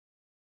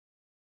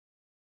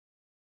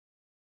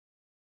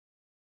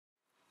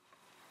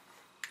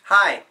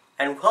Hi,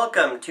 and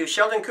welcome to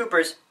Sheldon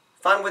Cooper's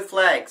Fun with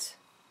Flags.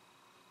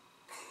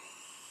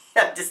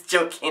 I'm just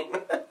joking.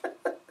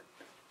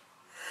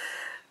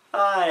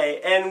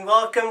 Hi, and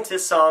welcome to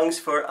Songs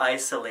for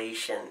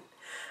Isolation.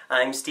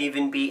 I'm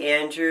Stephen B.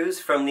 Andrews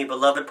from the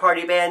beloved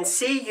party band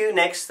See You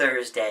Next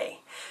Thursday.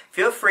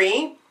 Feel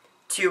free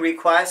to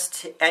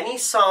request any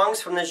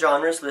songs from the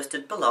genres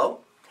listed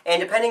below,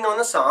 and depending on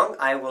the song,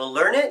 I will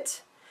learn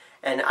it,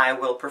 and I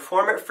will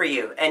perform it for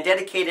you, and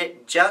dedicate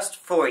it just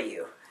for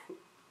you.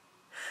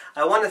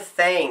 I want to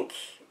thank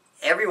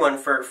everyone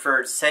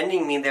for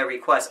sending me their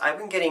requests. I've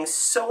been getting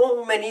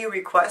so many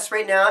requests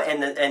right now,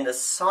 and the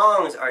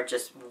songs are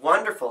just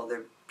wonderful.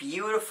 They're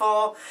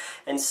beautiful,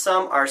 and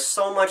some are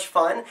so much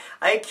fun.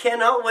 I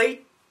cannot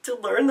wait to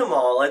learn them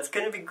all. It's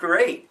going to be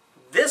great.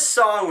 This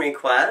song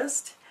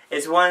request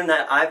is one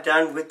that I've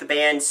done with the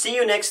band See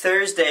You Next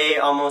Thursday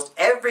almost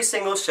every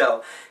single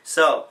show.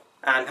 So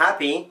I'm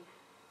happy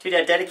to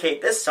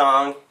dedicate this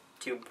song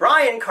to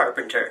Brian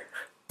Carpenter.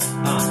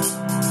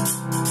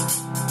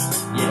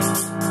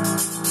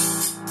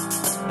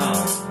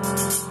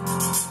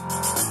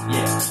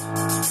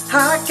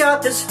 I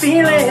got this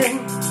feeling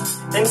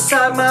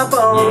inside my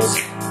bones.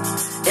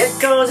 It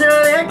goes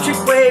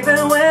electric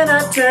waving when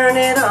I turn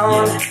it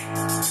on.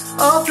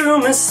 All through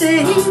my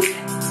city,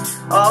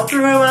 all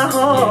through my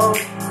home.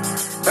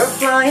 We're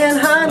flying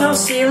high, no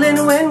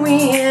ceiling when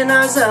we in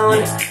our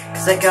zone.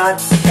 Cause I got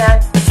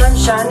that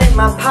sunshine in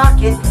my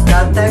pocket,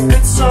 got that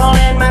good soul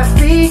in my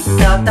feet,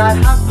 got that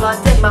hot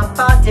blood in my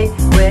body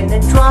when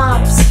it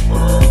drops.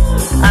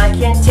 I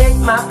can't take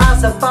my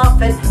eyes up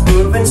off it,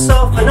 moving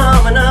so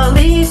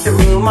phenomenally. The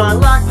room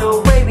unlocked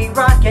the way we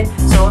rock it,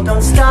 so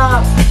don't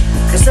stop.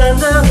 Cause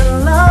under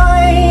the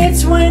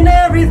lights when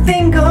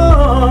everything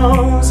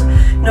goes,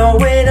 no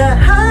way to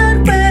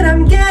hide when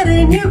I'm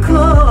getting you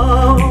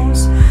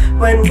close.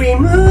 When we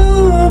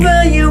move,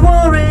 you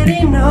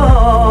already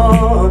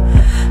know.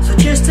 So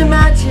just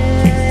imagine.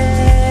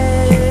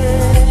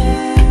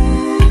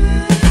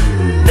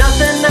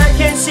 Nothing I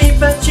can see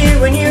but you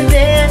when you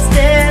dance,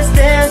 dance,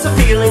 dance. I'm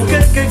feeling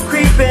good, good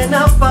creeping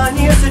up on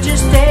you. So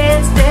just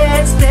dance,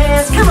 dance,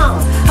 dance. Come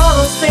on. All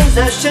those things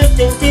I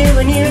shouldn't do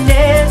when you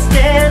dance,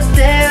 dance,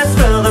 dance.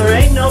 Well, there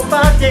ain't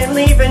nobody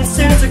leaving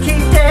soon, so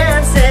keep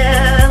dancing.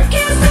 I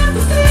can't stop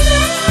the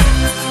feeling.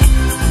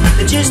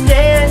 So just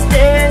dance,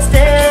 dance,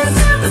 dance.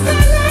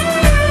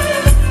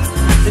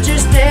 So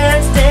just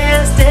dance,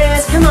 dance,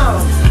 dance. Come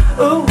on.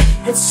 Ooh,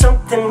 it's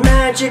something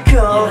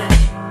magical.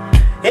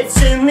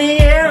 It's in the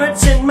air,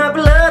 it's in my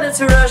blood,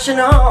 it's rushing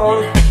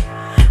on.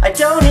 I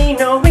don't need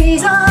no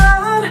reason,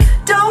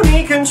 don't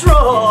need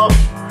control.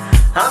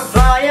 I'm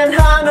flying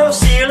high, no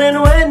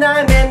ceiling when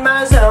I'm in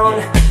my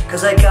zone.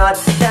 Cause I got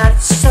that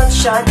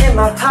sunshine in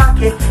my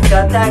pocket,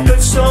 got that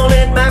good soul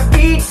in my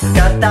feet,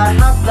 got that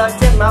hot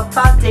blood in my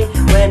body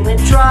when it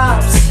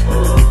drops.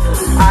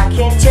 I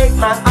can't take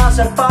my eyes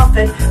up off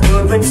it,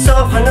 moving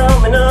so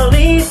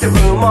phenomenally. The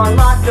room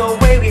unlocked the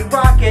way we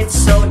rock it,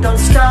 so don't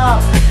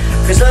stop.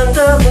 Cause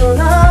under the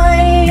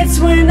lights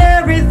when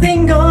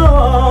everything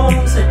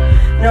goes,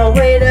 no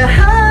way to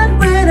hide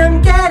when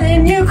I'm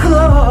getting you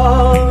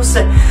close.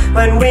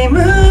 When we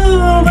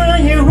move,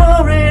 you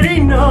already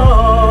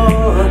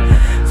know.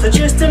 So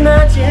just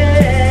imagine.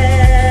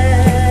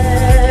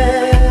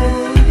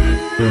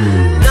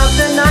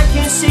 Nothing I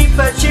can see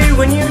but you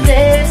when you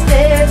dance,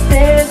 dance,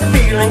 dance. I'm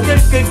feeling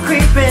good, good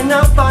creeping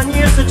up on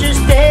you. So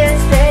just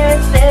dance,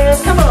 dance,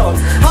 dance. Come on.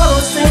 All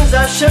those things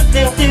I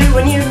shouldn't do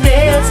when you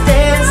dance,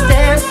 dance,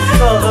 dance.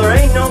 Well, there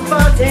ain't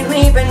nobody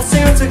leaving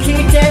soon, so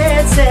keep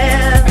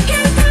dancing.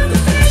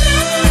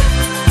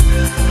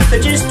 So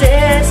just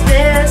dance,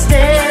 dance,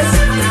 dance.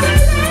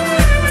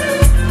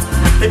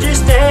 So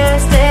just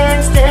dance,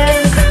 dance,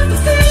 dance.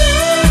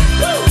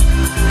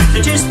 So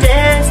just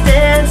dance,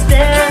 dance,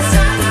 dance.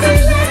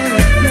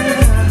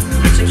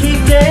 So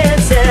keep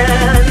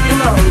dancing.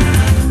 Come on.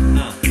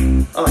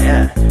 Oh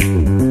yeah.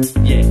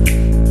 Yeah.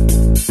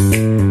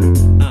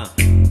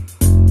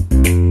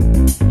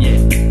 Yeah.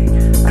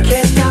 I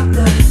can't stop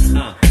the.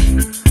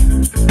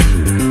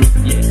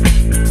 Yeah.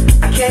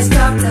 I can't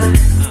stop the.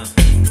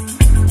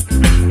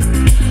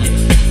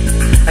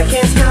 I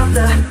can't stop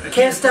the,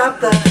 can't stop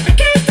the,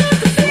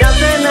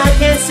 nothing I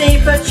can see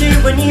but you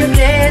when you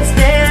dance,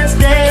 dance,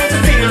 dance.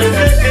 I'm feeling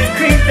good, good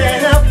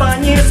creeping up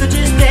on you, so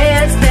just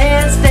dance,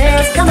 dance,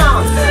 dance. Come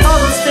on, all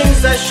those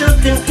things I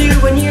shouldn't do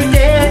when you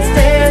dance,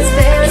 dance,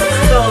 dance.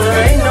 Though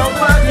there ain't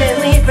nobody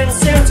leaving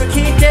soon, so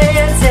keep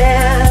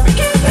dancing.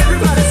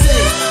 Everybody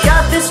sing.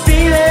 Got this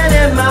feeling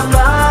in my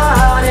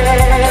body.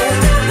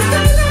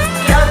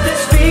 Got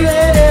this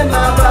feeling in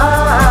my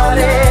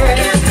body.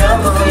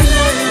 Come on.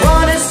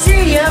 Wanna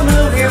see you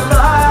move your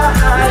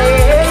body.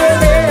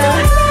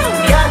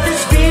 Got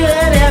this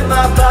feeling in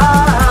my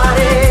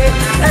body.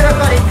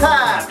 Everybody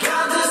clap.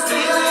 Got this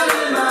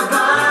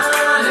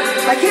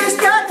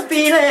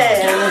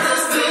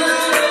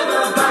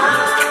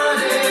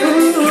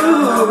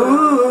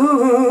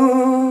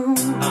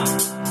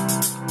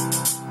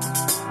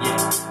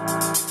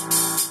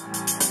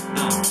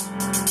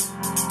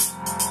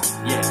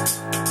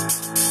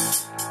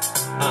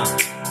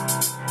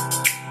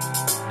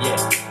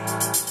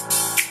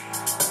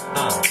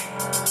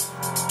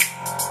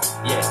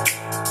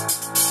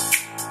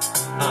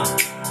Yeah.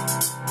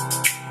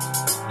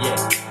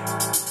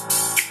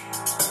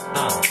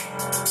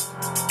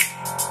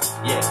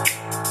 Yeah.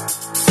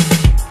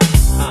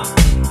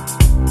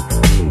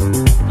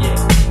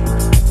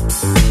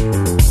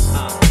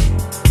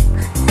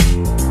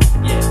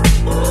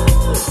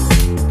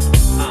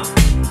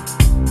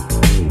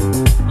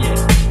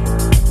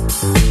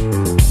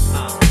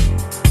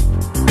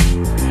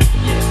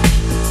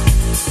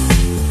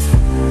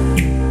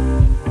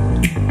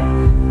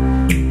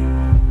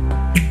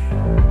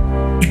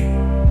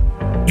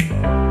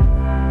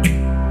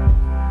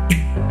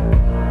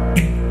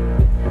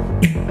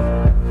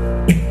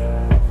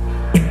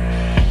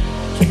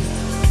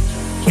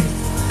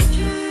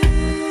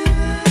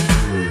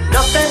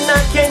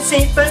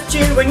 See but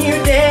you when you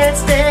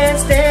dance,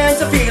 dance,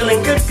 dance. A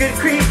feeling good, good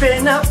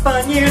creeping up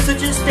on you. So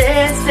just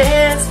dance,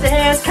 dance,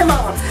 dance. Come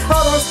on,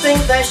 all those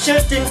things I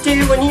shouldn't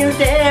do when you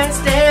dance,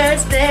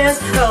 dance, dance.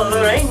 Oh,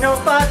 there ain't no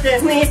spot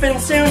that's leaving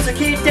soon, so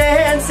keep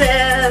dancing.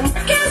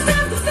 I can't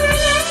stop the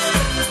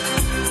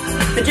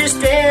feeling. Just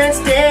dance,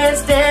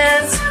 dance,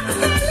 dance.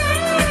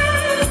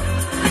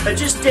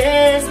 Just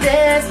dance,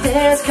 dance,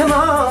 dance. Come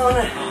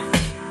on.